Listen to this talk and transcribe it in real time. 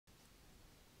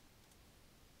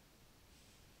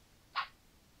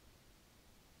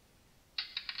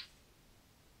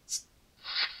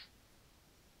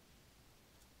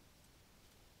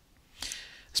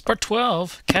It's part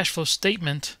 12, cash flow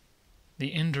statement,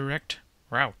 the indirect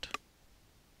route.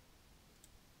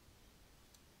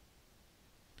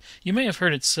 You may have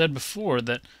heard it said before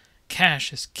that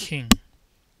cash is king.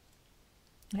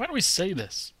 Why do we say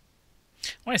this?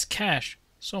 Why is cash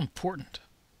so important?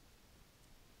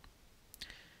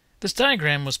 This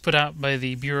diagram was put out by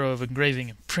the Bureau of Engraving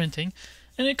and Printing,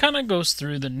 and it kind of goes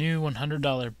through the new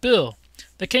 $100 bill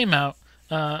that came out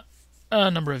a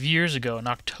number of years ago in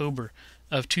October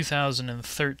of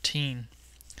 2013.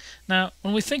 Now,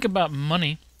 when we think about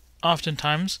money,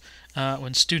 oftentimes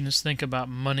when students think about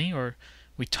money or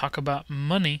we talk about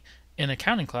money in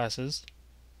accounting classes,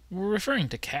 we're referring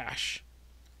to cash.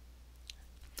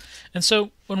 And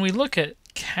so when we look at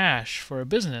cash for a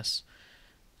business,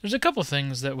 there's a couple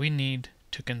things that we need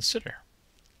to consider.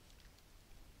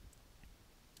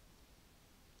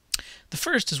 The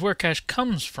first is where cash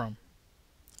comes from.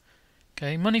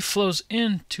 Okay, money flows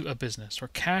into a business, or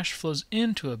cash flows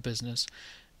into a business,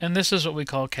 and this is what we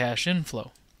call cash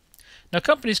inflow. Now,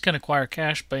 companies can acquire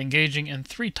cash by engaging in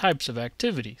three types of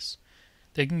activities.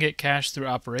 They can get cash through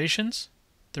operations,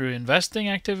 through investing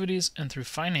activities, and through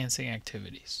financing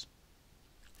activities.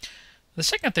 The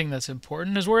second thing that's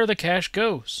important is where the cash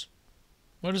goes.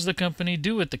 What does the company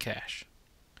do with the cash?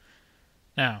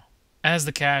 Now, as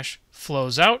the cash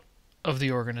flows out of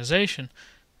the organization,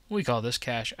 we call this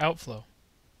cash outflow.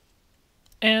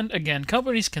 And again,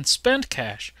 companies can spend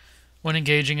cash when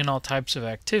engaging in all types of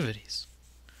activities.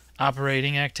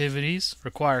 Operating activities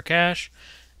require cash.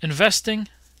 Investing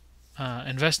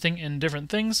in different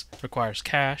things requires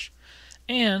cash.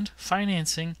 And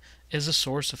financing is a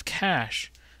source of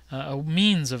cash, a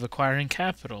means of acquiring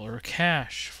capital or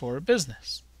cash for a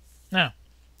business. Now,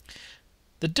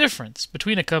 the difference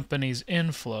between a company's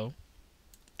inflow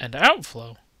and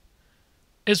outflow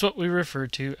is what we refer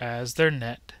to as their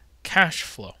net cash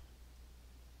flow.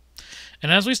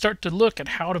 And as we start to look at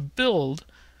how to build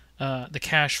the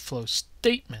cash flow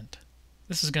statement,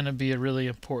 this is going to be a really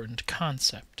important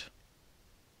concept.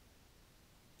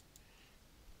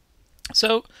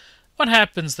 So what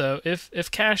happens though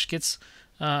if cash gets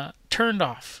turned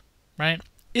off, right?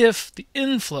 If the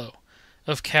inflow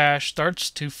of cash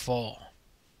starts to fall,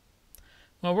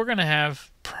 well, we're going to have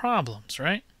problems,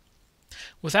 right?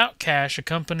 Without cash, a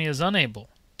company is unable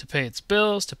to pay its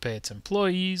bills, to pay its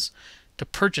employees, to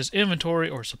purchase inventory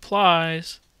or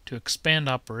supplies, to expand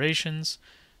operations,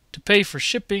 to pay for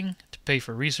shipping, to pay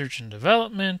for research and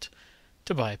development,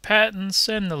 to buy patents,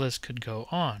 and the list could go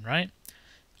on, right?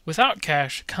 Without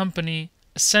cash, a company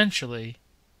essentially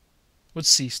would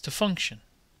cease to function.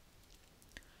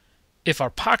 If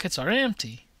our pockets are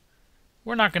empty,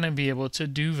 we're not going to be able to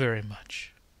do very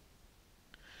much.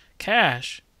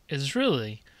 Cash is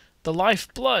really the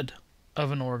lifeblood of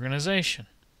an organization.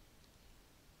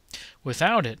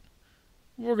 Without it,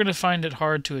 we're going to find it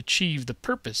hard to achieve the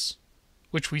purpose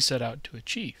which we set out to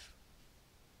achieve.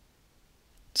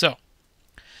 So,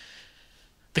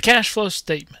 the cash flow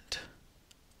statement.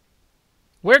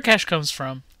 Where cash comes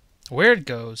from, where it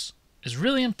goes, is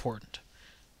really important,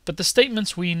 but the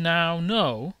statements we now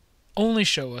know only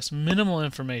show us minimal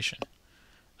information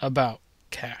about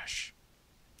cash.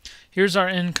 Here's our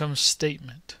income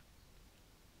statement,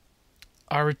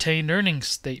 our retained earnings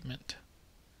statement,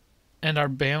 and our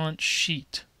balance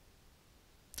sheet.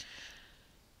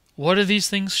 What do these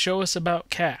things show us about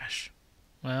cash?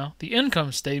 Well, the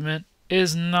income statement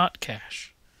is not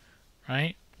cash,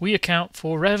 right? We account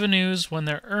for revenues when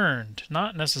they're earned,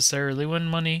 not necessarily when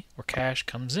money or cash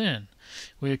comes in.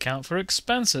 We account for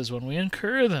expenses when we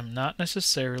incur them, not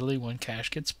necessarily when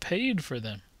cash gets paid for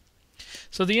them.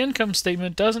 So the income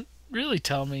statement doesn't really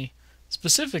tell me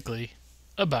specifically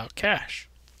about cash.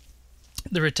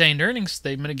 The retained earnings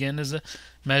statement, again, is a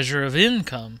measure of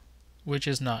income, which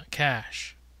is not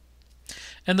cash.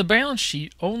 And the balance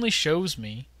sheet only shows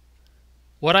me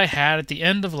what I had at the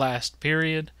end of last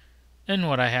period and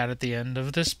what I had at the end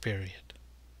of this period.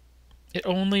 It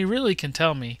only really can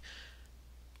tell me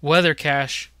whether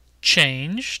cash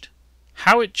changed,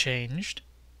 how it changed,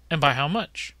 and by how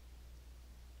much.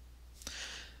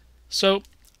 So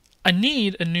I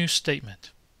need a new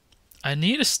statement. I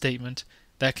need a statement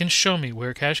that can show me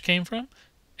where cash came from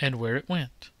and where it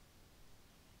went.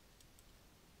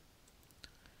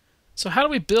 So how do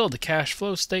we build a cash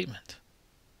flow statement?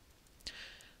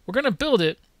 We're going to build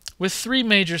it with three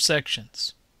major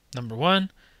sections. Number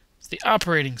one is the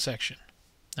operating section.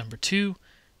 Number two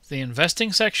is the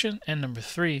investing section. And number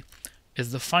three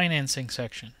is the financing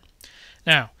section.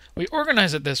 Now, we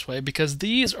organize it this way because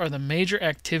these are the major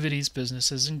activities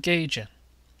businesses engage in: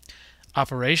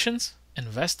 operations,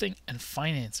 investing, and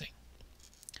financing.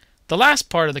 The last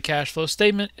part of the cash flow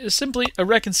statement is simply a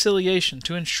reconciliation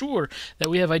to ensure that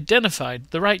we have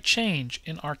identified the right change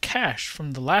in our cash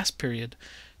from the last period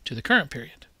to the current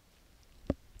period.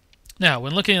 Now,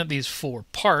 when looking at these four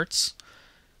parts,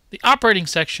 the operating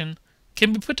section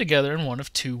can be put together in one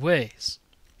of two ways.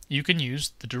 You can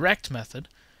use the direct method,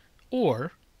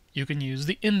 or you can use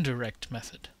the indirect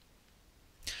method.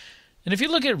 And if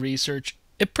you look at research,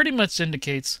 it pretty much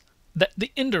indicates that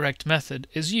the indirect method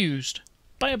is used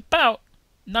by about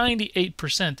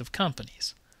 98% of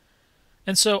companies.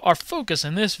 And so our focus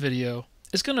in this video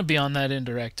is going to be on that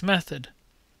indirect method.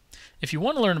 If you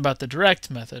want to learn about the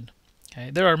direct method,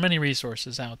 there are many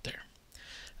resources out there.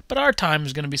 But our time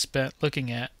is going to be spent looking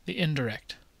at the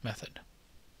indirect method.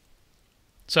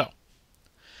 So,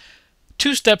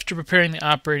 2 steps to preparing the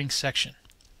operating section.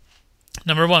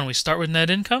 Number 1, we start with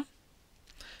net income,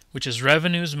 which is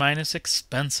revenues minus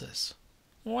expenses.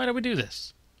 Why do we do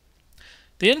this?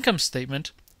 The income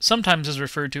statement sometimes is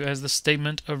referred to as the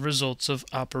statement of results of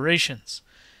operations.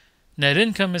 Net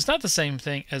income is not the same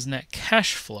thing as net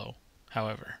cash flow,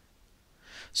 however.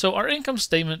 So our income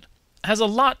statement has a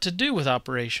lot to do with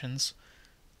operations.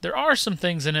 There are some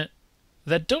things in it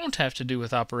that don't have to do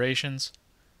with operations,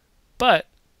 but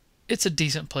it's a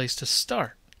decent place to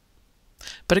start.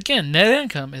 But again, net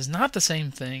income is not the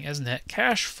same thing as net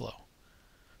cash flow.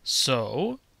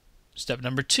 So, step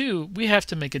number 2, we have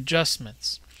to make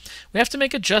adjustments. We have to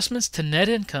make adjustments to net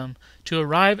income to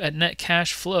arrive at net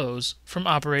cash flows from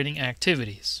operating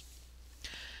activities.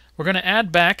 We're going to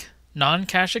add back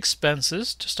non-cash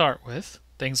expenses to start with,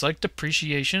 things like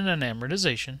depreciation and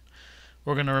amortization.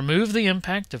 We're going to remove the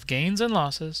impact of gains and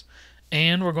losses,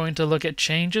 and we're going to look at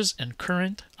changes in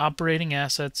current operating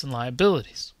assets and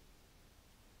liabilities.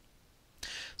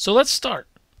 So let's start.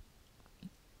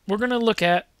 We're going to look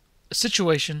at a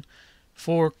situation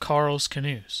for Carl's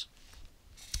Canoes.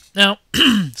 Now,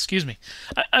 excuse me,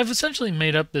 I've essentially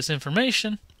made up this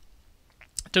information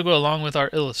to go along with our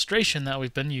illustration that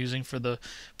we've been using for the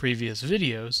previous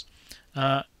videos.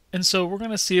 And so we're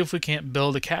going to see if we can't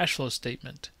build a cash flow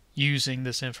statement using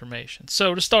this information.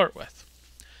 So to start with,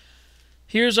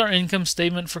 here's our income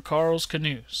statement for Carl's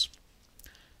Canoes.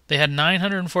 They had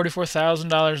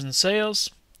 $944,000 in sales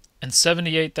and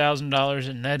 $78,000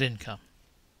 in net income.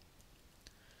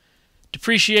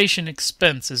 Depreciation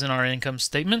expense is in our income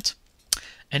statement,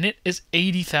 and it is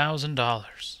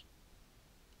 $80,000.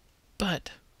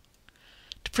 But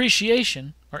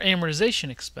depreciation or amortization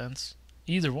expense,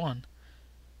 either one,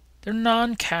 they're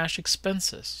non-cash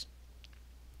expenses.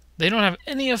 They don't have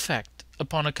any effect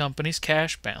upon a company's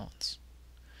cash balance.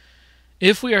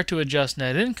 If we are to adjust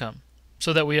net income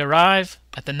so that we arrive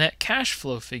at the net cash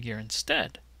flow figure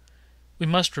instead, we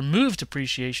must remove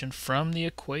depreciation from the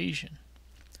equation.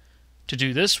 To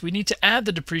do this, we need to add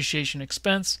the depreciation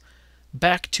expense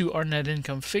back to our net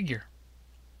income figure.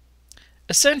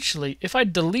 Essentially, if I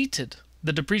deleted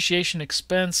the depreciation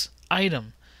expense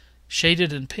item,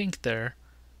 shaded in pink there,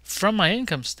 from my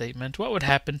income statement, what would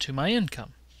happen to my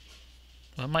income?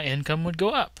 Well, my income would go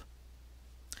up.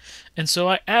 And so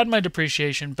I add my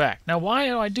depreciation back. Now, why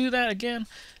do I do that again?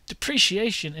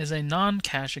 Depreciation is a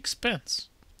non-cash expense.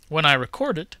 When I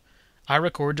record it, I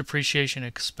record depreciation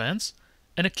expense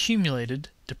and accumulated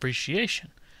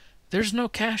depreciation. There's no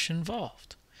cash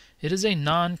involved. It is a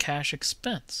non-cash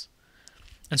expense.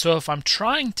 And so if I'm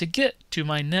trying to get to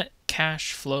my net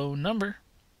cash flow number,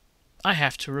 I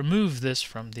have to remove this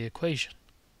from the equation.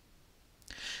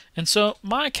 And so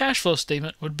my cash flow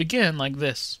statement would begin like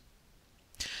this.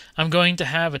 I'm going to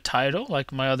have a title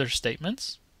like my other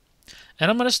statements, and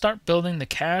I'm going to start building the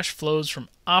cash flows from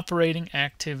operating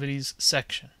activities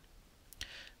section.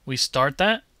 We start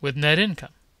that with net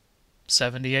income,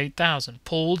 $78,000,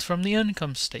 pulled from the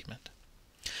income statement.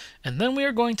 And then we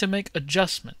are going to make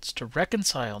adjustments to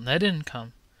reconcile net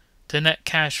income to net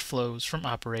cash flows from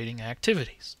operating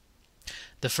activities.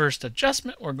 The first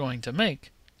adjustment we're going to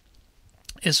make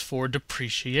is for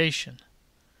depreciation.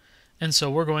 And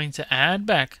so we're going to add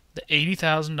back the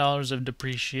 $80,000 of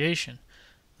depreciation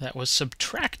that was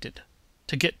subtracted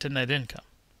to get to net income.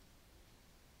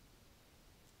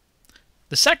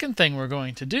 The second thing we're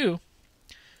going to do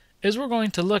is we're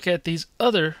going to look at these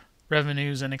other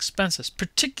revenues and expenses,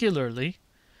 particularly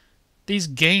these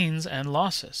gains and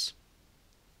losses.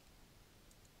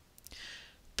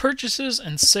 Purchases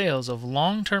and sales of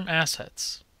long-term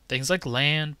assets, things like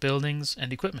land, buildings,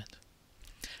 and equipment.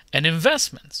 And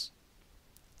investments,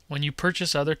 when you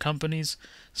purchase other companies'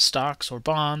 stocks or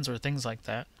bonds or things like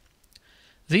that.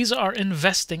 These are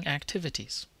investing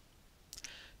activities.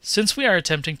 Since we are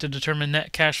attempting to determine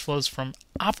net cash flows from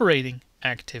operating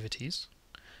activities,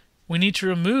 we need to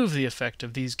remove the effect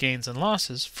of these gains and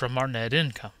losses from our net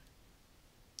income.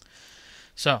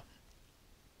 So,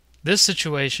 this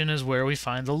situation is where we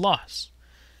find the loss.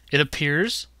 It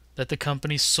appears that the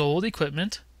company sold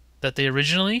equipment that they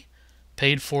originally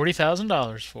paid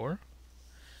 $40,000 for,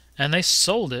 and they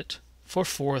sold it for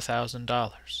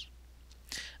 $4,000.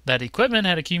 That equipment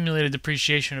had accumulated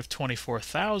depreciation of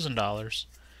 $24,000,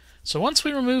 so once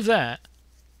we remove that,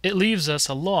 it leaves us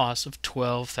a loss of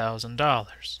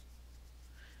 $12,000.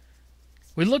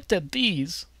 We looked at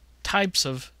these types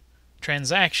of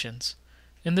transactions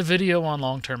in the video on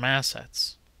long-term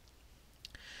assets.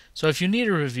 So if you need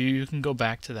a review, you can go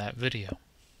back to that video.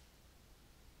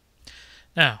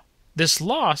 Now, this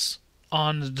loss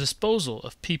on the disposal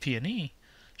of PP&E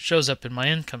shows up in my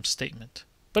income statement,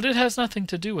 but it has nothing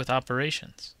to do with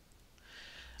operations.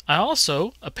 I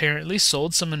also apparently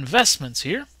sold some investments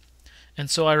here, and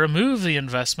so I removed the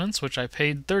investments, which I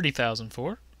paid $32,000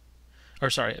 for,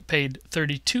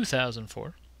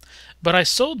 but I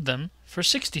sold them for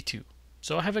 $62,000.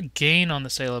 So I have a gain on the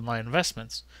sale of my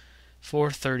investments for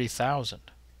 $30,000.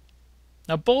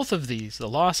 Now both of these, the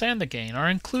loss and the gain, are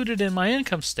included in my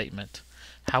income statement.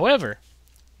 However,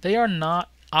 they are not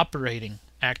operating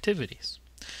activities,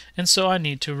 and so I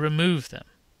need to remove them.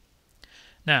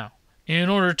 Now, in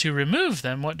order to remove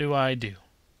them, what do?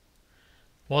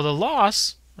 Well, the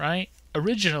loss, right,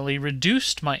 originally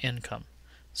reduced my income,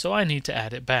 so I need to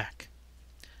add it back.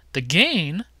 The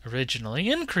gain originally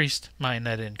increased my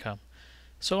net income,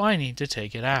 so I need to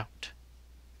take it out.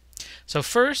 So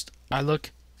first, I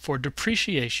look for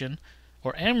depreciation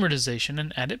or amortization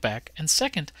and add it back, and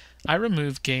second, I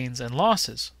remove gains and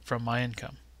losses from my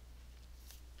income.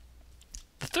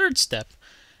 The third step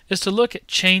is to look at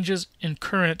changes in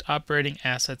current operating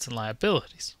assets and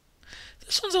liabilities.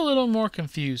 This one's a little more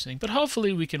confusing, but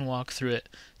hopefully we can walk through it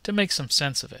to make some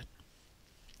sense of it.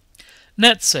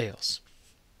 Net sales.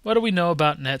 What do we know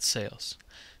about net sales?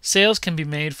 Sales can be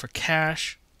made for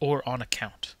cash or on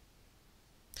account.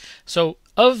 So,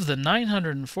 of the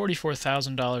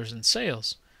 $944,000 in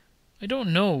sales, I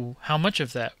don't know how much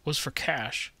of that was for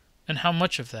cash and how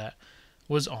much of that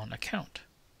was on account.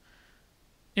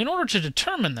 In order to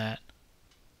determine that,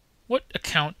 what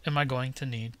account am I going to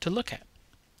need to look at?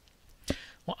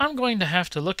 Well, I'm going to have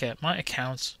to look at my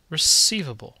accounts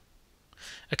receivable.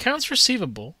 Accounts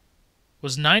receivable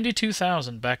was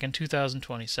 $92,000 back in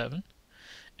 2027,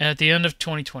 and at the end of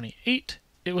 2028,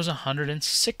 it was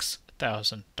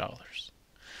 $106,000.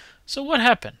 So what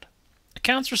happened?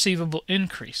 Accounts receivable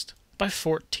increased by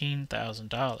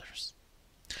 $14,000.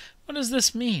 What does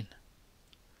this mean?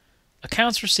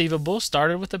 Accounts receivable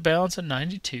started with a balance of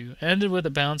 92, ended with a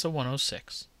balance of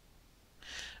 106.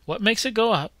 What makes it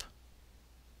go up?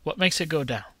 What makes it go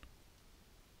down?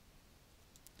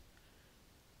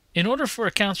 In order for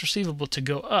accounts receivable to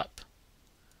go up,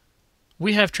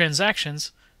 we have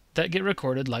transactions that get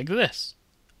recorded like this.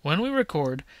 When we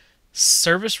record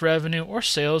service revenue or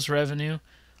sales revenue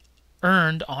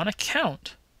earned on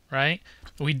account, right?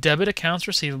 We debit accounts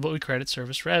receivable, we credit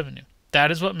service revenue.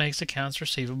 That is what makes accounts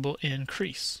receivable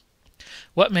increase.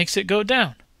 What makes it go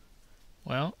down?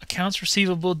 Well, accounts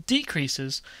receivable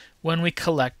decreases when we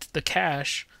collect the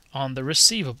cash on the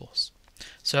receivables.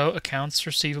 So accounts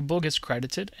receivable gets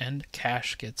credited and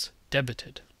cash gets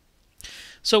debited.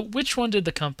 So which one did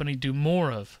the company do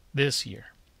more of this year?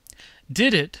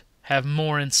 Did it have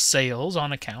more in sales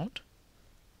on account,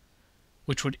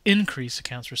 which would increase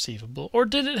accounts receivable, or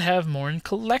did it have more in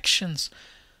collections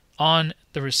on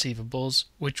the receivables,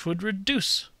 which would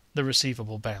reduce the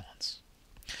receivable balance?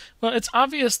 Well, it's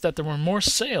obvious that there were more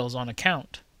sales on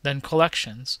account than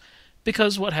collections,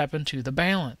 because what happened to the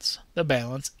balance? The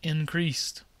balance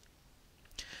increased.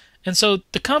 And so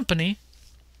the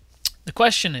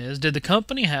question is, did the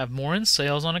company have more in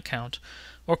sales on account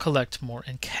or collect more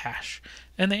in cash?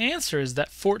 And the answer is that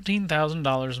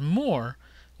 $14,000 more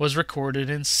was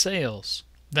recorded in sales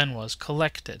than was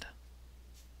collected.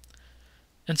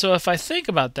 And so if I think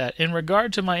about that in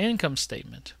regard to my income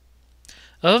statement,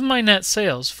 of my net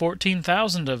sales,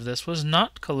 $14,000 of this was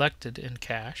not collected in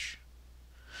cash.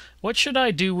 What should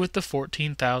I do with the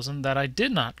 $14,000 that I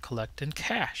did not collect in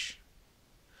cash?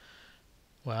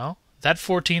 Well, that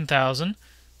 $14,000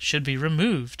 should be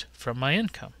removed from my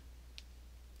income.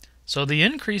 So the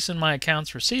increase in my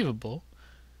accounts receivable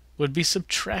would be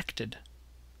subtracted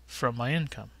from my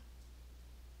income.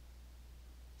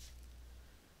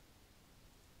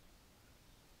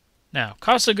 Now,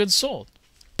 cost of goods sold.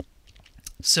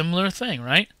 Similar thing,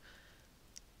 right?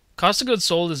 Cost of goods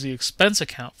sold is the expense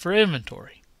account for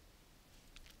inventory.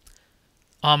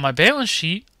 On my balance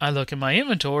sheet, I look at my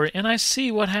inventory and I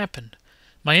see what happened.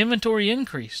 My inventory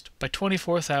increased by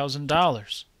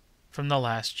 $24,000 from the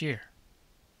last year.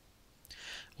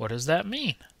 What does that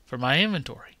mean for my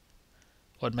inventory?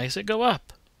 What makes it go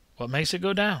up? What makes it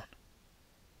go down?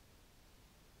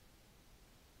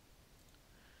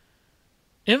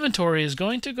 Inventory is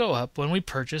going to go up when we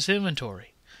purchase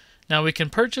inventory. Now we can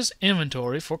purchase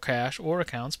inventory for cash or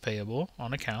accounts payable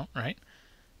on account, right?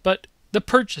 But the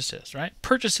purchases, right?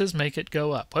 Purchases make it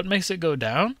go up. What makes it go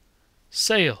down?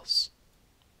 Sales.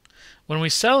 When we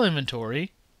sell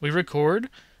inventory, we record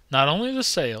not only the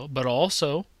sale, but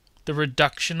also the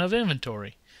reduction of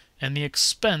inventory and the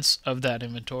expense of that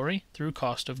inventory through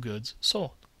cost of goods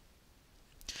sold.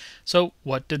 So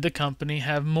what did the company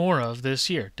have more of this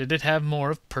year? Did it have more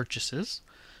of purchases,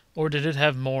 or did it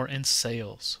have more in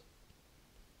sales?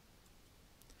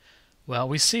 Well,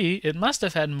 we see it must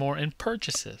have had more in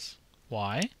purchases.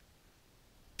 Why?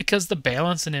 Because the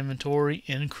balance in inventory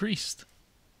increased.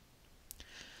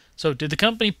 So did the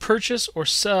company purchase or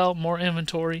sell more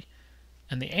inventory?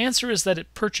 And the answer is that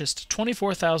it purchased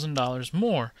 $24,000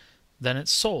 more than it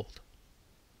sold.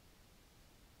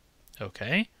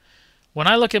 Okay. When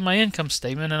I look at my income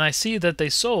statement and I see that they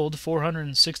sold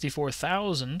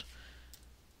 $464,000,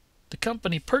 the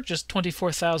company purchased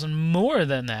 $24,000 more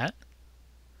than that.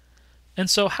 And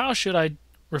so how should I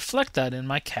reflect that in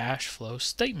my cash flow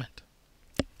statement?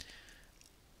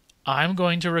 I'm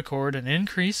going to record an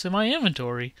increase in my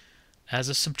inventory as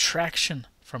a subtraction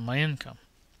from my income.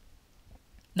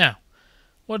 Now,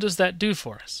 what does that do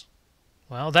for us?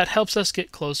 Well, that helps us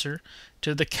get closer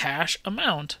to the cash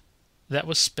amount that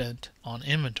was spent on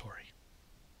inventory.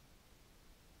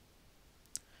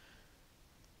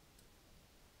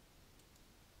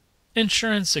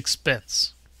 Insurance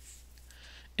expense.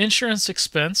 Insurance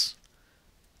expense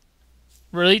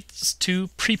relates to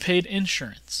prepaid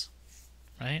insurance,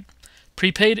 right?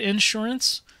 Prepaid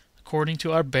insurance, according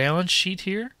to our balance sheet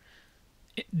here,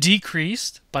 it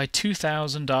decreased by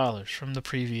 $2,000 from the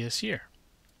previous year.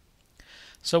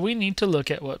 So we need to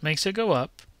look at what makes it go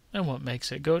up and what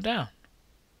makes it go down.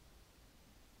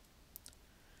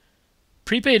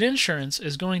 Prepaid insurance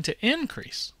is going to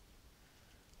increase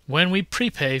when we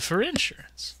prepay for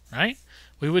insurance, right?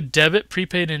 We would debit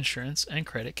prepaid insurance and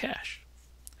credit cash.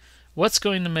 What's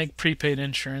going to make prepaid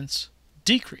insurance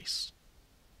decrease?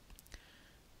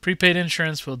 Prepaid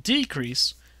insurance will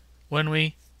decrease when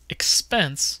we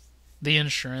expense the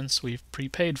insurance we've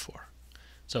prepaid for.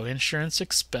 So insurance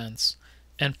expense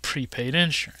and prepaid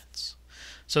insurance.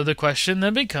 So the question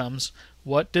then becomes,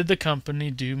 what did the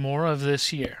company do more of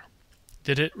this year?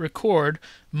 Did it record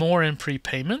more in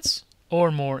prepayments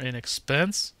or more in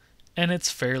expense? And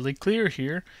it's fairly clear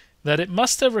here that it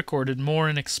must have recorded more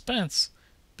in expense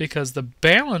because the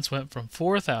balance went from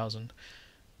 $4,000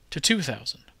 to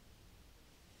 $2,000.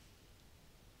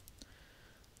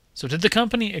 So did the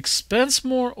company expense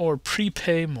more or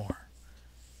prepay more?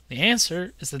 The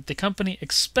answer is that the company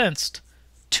expensed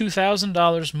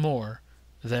 $2,000 more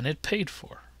than it paid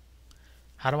for.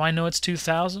 How do I know it's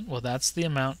 $2,000? Well, that's the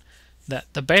amount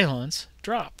that the balance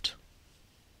dropped.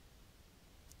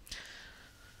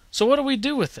 So what do we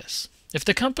do with this? If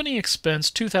the company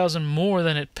expensed $2,000 more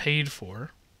than it paid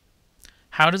for,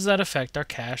 how does that affect our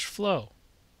cash flow?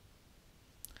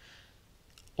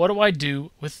 What do I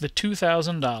do with the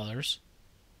 $2,000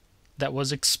 that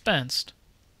was expensed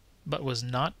but was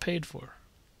not paid for?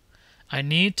 I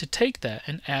need to take that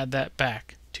and add that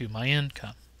back to my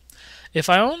income. If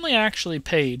I only actually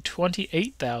paid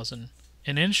 $28,000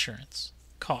 in insurance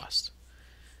cost,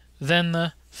 then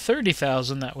the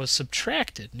 $30,000 that was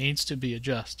subtracted needs to be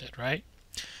adjusted, right?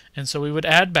 And so we would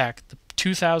add back the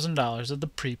 $2,000 of the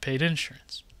prepaid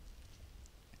insurance.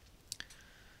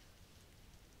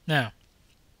 Now,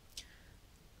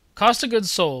 cost of goods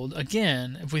sold,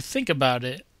 again, if we think about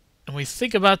it, and we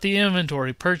think about the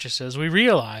inventory purchases, we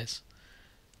realize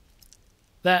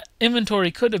that inventory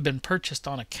could have been purchased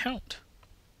on account.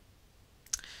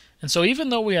 And so even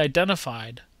though we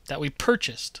identified that we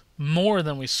purchased more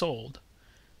than we sold,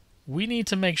 we need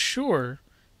to make sure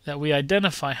that we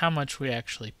identify how much we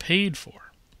actually paid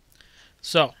for.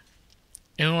 So,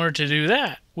 in order to do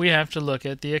that, we have to look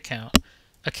at the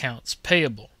accounts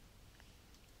payable.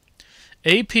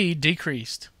 AP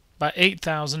decreased by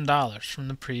 $8,000 from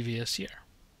the previous year.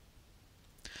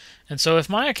 And so if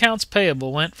my accounts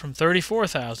payable went from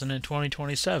 $34,000 in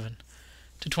 2027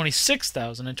 to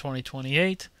 $26,000 in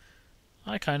 2028,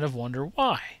 I kind of wonder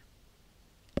why.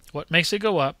 What makes it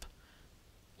go up?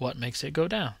 What makes it go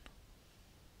down?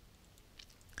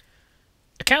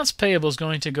 Accounts payable is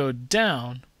going to go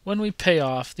down when we pay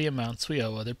off the amounts we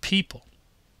owe other people.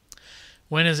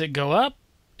 When does it go up?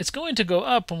 it's going to go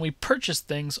up when we purchase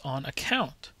things on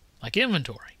account, like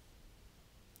inventory.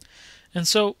 And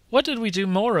so what did we do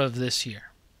more of this year?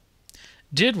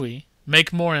 Did we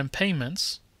make more in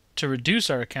payments to reduce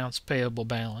our accounts payable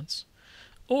balance,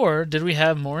 or did we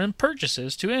have more in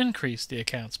purchases to increase the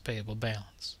accounts payable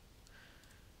balance?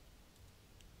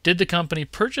 Did the company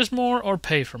purchase more or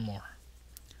pay for more?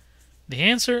 The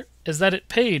answer is that it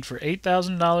paid for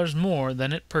 $8,000 more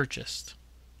than it purchased.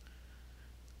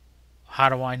 How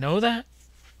do I know that?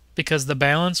 Because the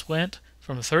balance went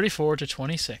from 34 to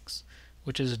 26,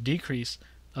 which is a decrease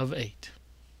of 8.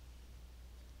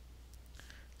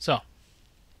 So,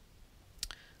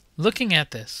 looking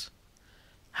at this,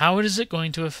 how is it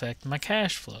going to affect my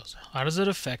cash flows? How does it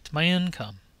affect my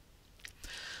income?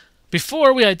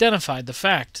 Before, we identified the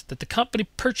fact that the company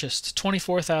purchased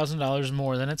 $24,000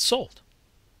 more than it sold.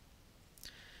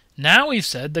 Now we've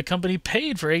said the company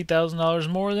paid for $8,000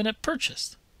 more than it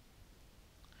purchased.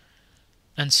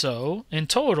 And so, in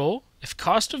total, if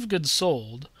cost of goods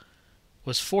sold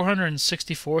was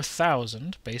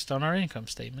 $464,000 based on our income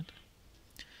statement,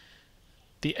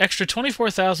 the extra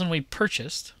 $24,000 we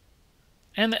purchased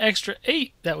and the extra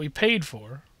 $8,000 that we paid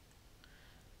for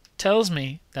tells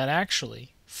me that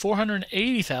actually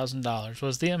 $480,000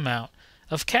 was the amount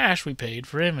of cash we paid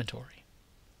for inventory.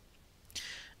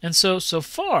 And so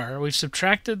far we've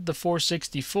subtracted the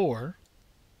 $464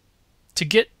 to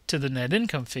get to the net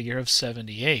income figure of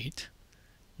 $78.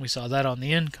 We saw that on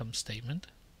the income statement.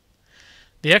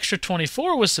 The extra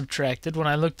 $24 was subtracted when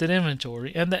I looked at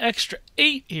inventory, and the extra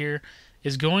 $8 here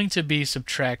is going to be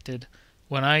subtracted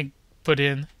when I put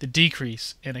in the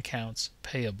decrease in accounts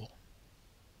payable.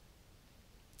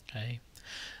 Okay.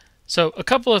 So a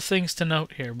couple of things to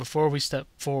note here before we step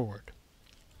forward.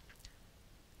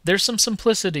 There's some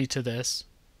simplicity to this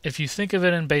if you think of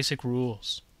it in basic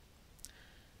rules.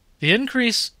 The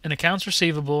increase in accounts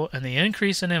receivable and the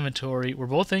increase in inventory were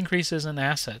both increases in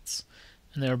assets,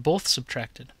 and they are both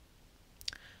subtracted.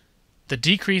 The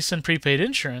decrease in prepaid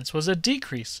insurance was a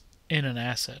decrease in an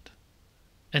asset,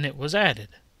 and it was added.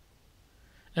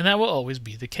 And that will always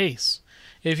be the case.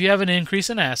 If you have an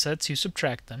increase in assets, you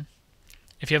subtract them.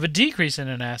 If you have a decrease in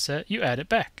an asset, you add it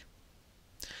back.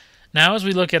 Now, as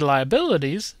we look at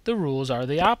liabilities, the rules are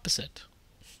the opposite.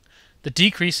 The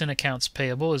decrease in accounts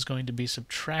payable is going to be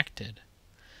subtracted.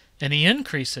 Any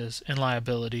increases in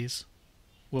liabilities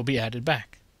will be added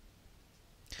back.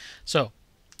 So,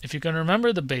 if you can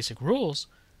remember the basic rules,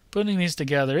 putting these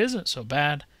together isn't so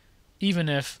bad, even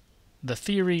if the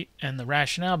theory and the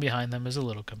rationale behind them is a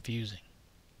little confusing.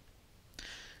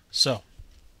 So,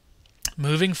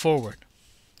 moving forward,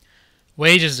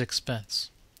 wages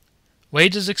expense.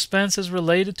 Wages expense is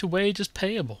related to wages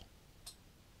payable.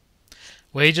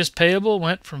 Wages payable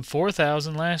went from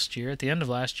 $4,000 last year, at the end of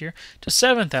last year, to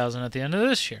 $7,000 at the end of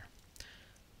this year.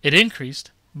 It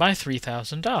increased by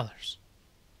 $3,000.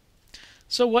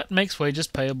 So what makes wages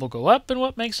payable go up and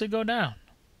what makes it go down?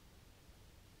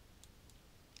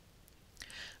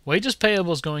 Wages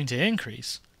payable is going to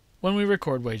increase when we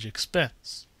record wage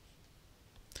expense.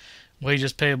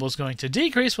 Wages payable is going to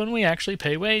decrease when we actually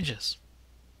pay wages.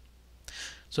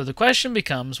 So the question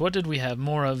becomes, what did we have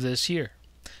more of this year?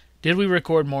 Did we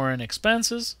record more in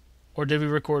expenses, or did we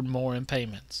record more in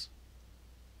payments?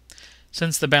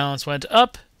 Since the balance went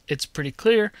up, it's pretty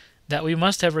clear that we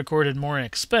must have recorded more in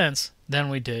expense than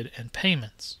we did in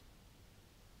payments.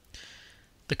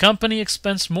 The company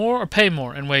expensed more or pay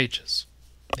more in wages?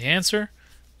 The answer,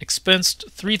 expensed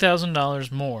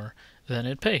 $3,000 more than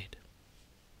it paid.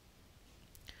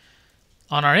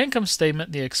 On our income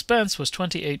statement, the expense was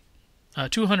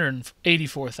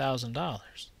 $284,000.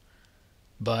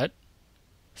 But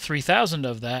 $3,000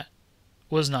 of that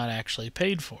was not actually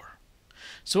paid for.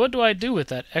 So what do I do with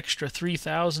that extra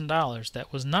 $3,000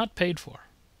 that was not paid for?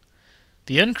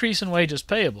 The increase in wages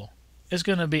payable is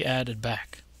going to be added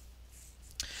back.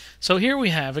 So here we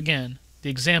have, again,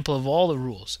 the example of all the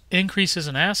rules. Increases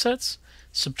in assets,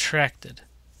 subtracted.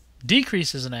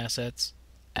 Decreases in assets,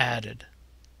 added.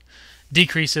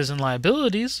 Decreases in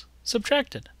liabilities,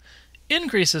 subtracted.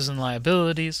 Increases in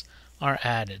liabilities are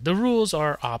added. The rules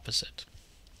are opposite.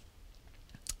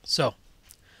 So,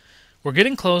 we're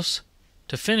getting close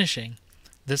to finishing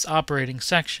this operating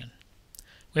section.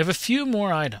 We have a few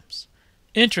more items.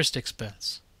 Interest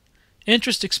expense.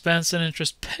 Interest expense and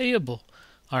interest payable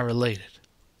are related.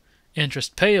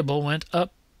 Interest payable went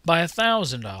up by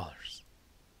 $1,000.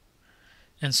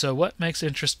 And so what makes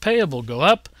interest payable go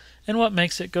up and what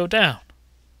makes it go down?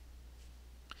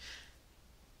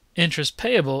 Interest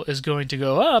payable is going to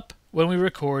go up when we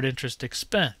record interest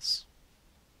expense.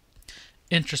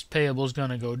 Interest payable is going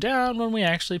to go down when we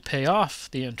actually pay off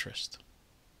the interest.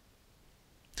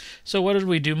 So what did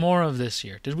we do more of this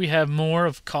year? Did we have more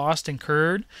of cost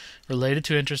incurred related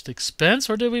to interest expense,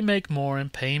 or did we make more in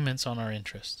payments on our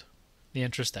interest, the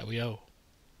interest that we owe?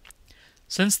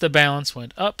 Since the balance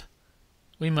went up,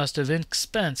 we must have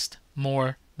expensed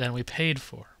more than we paid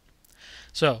for.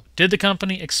 So, did the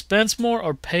company expense more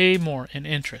or pay more in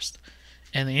interest?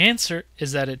 And the answer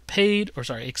is that it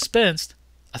expensed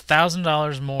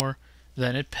 $1,000 more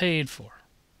than it paid for.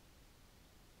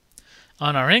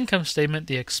 On our income statement,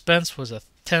 the expense was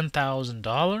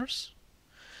 $10,000,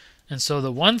 and so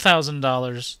the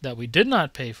 $1,000 that we did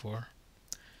not pay for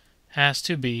has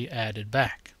to be added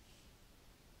back.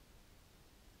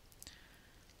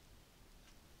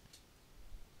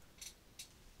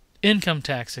 Income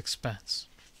tax expense.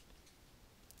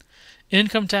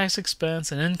 Income tax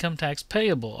expense and income tax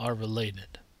payable are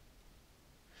related.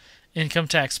 Income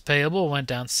tax payable went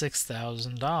down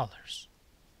 $6,000.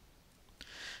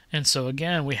 And so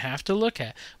again, we have to look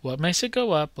at what makes it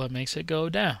go up, what makes it go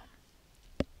down.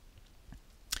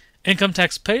 Income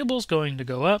tax payable is going to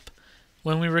go up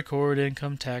when we record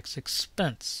income tax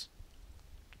expense.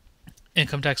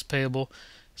 Income tax payable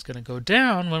is going to go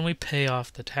down when we pay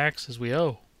off the taxes we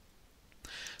owe.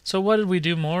 So what did we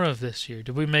do more of this year?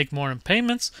 Did we make more in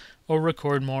payments or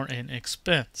record more in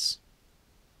expense?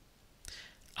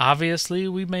 Obviously,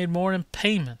 we made more in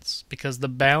payments because the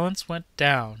balance went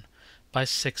down by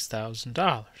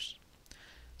 $6,000.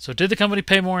 So did the company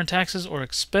pay more in taxes or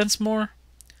expense more?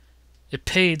 It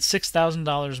paid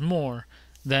 $6,000 more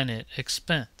than it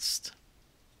expensed.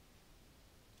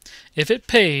 If it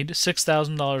paid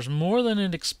 $6,000 more than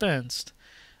it expensed,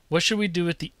 what should we do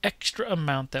with the extra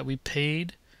amount that we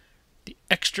paid? The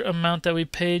extra amount that we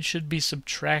paid should be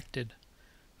subtracted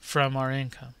from our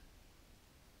income.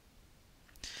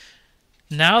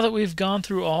 Now that we've gone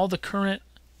through all the current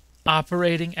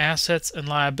operating assets and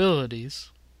liabilities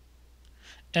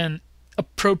and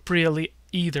appropriately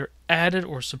either added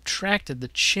or subtracted the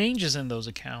changes in those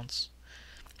accounts,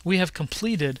 we have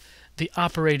completed the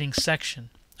operating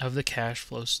section of the cash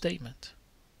flow statement.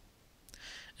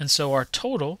 And so our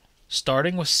total,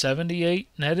 starting with 78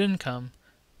 net income,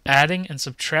 adding and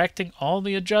subtracting all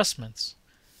the adjustments,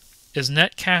 is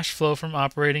net cash flow from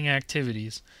operating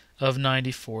activities of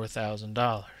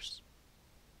 $94,000.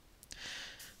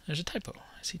 There's a typo.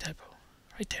 I see typo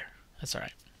right there. That's all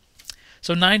right.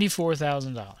 So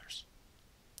 $94,000.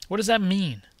 What does that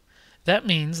mean? That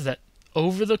means that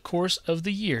over the course of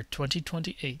the year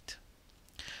 2028,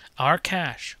 our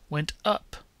cash went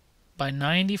up by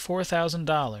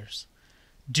 $94,000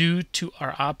 due to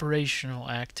our operational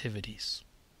activities.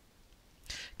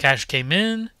 Cash came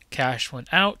in, cash went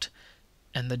out,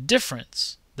 and the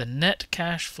difference, the net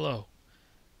cash flow,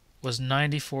 was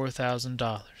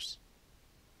 $94,000.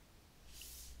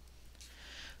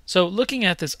 So looking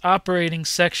at this operating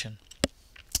section,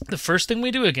 the first thing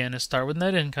we do again is start with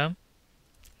net income,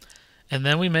 and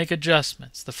then we make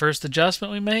adjustments. The first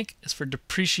adjustment we make is for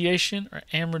depreciation or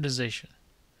amortization.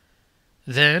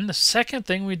 Then the second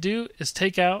thing we do is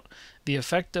take out the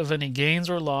effect of any gains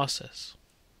or losses.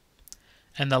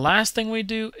 And the last thing we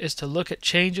do is to look at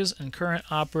changes in current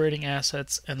operating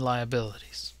assets and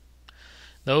liabilities.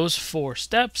 Those 4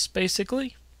 steps,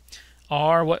 basically,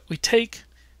 are what we take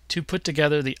to put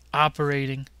together the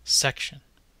operating section.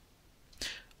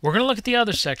 We're going to look at the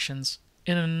other sections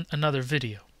in another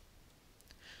video.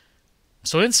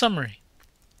 So in summary,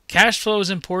 cash flow is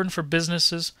important for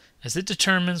businesses as it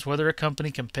determines whether a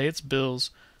company can pay its bills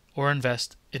or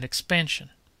invest in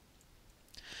expansion.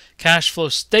 Cash flow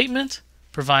statement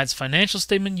provides financial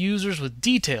statement users with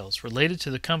details related to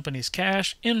the company's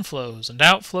cash inflows and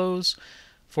outflows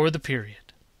for the period.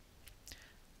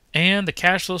 And the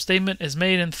cash flow statement is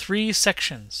made in 3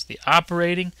 sections: the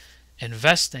operating,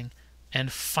 investing,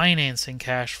 and financing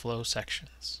cash flow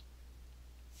sections.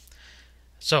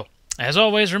 So, as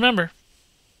always, remember,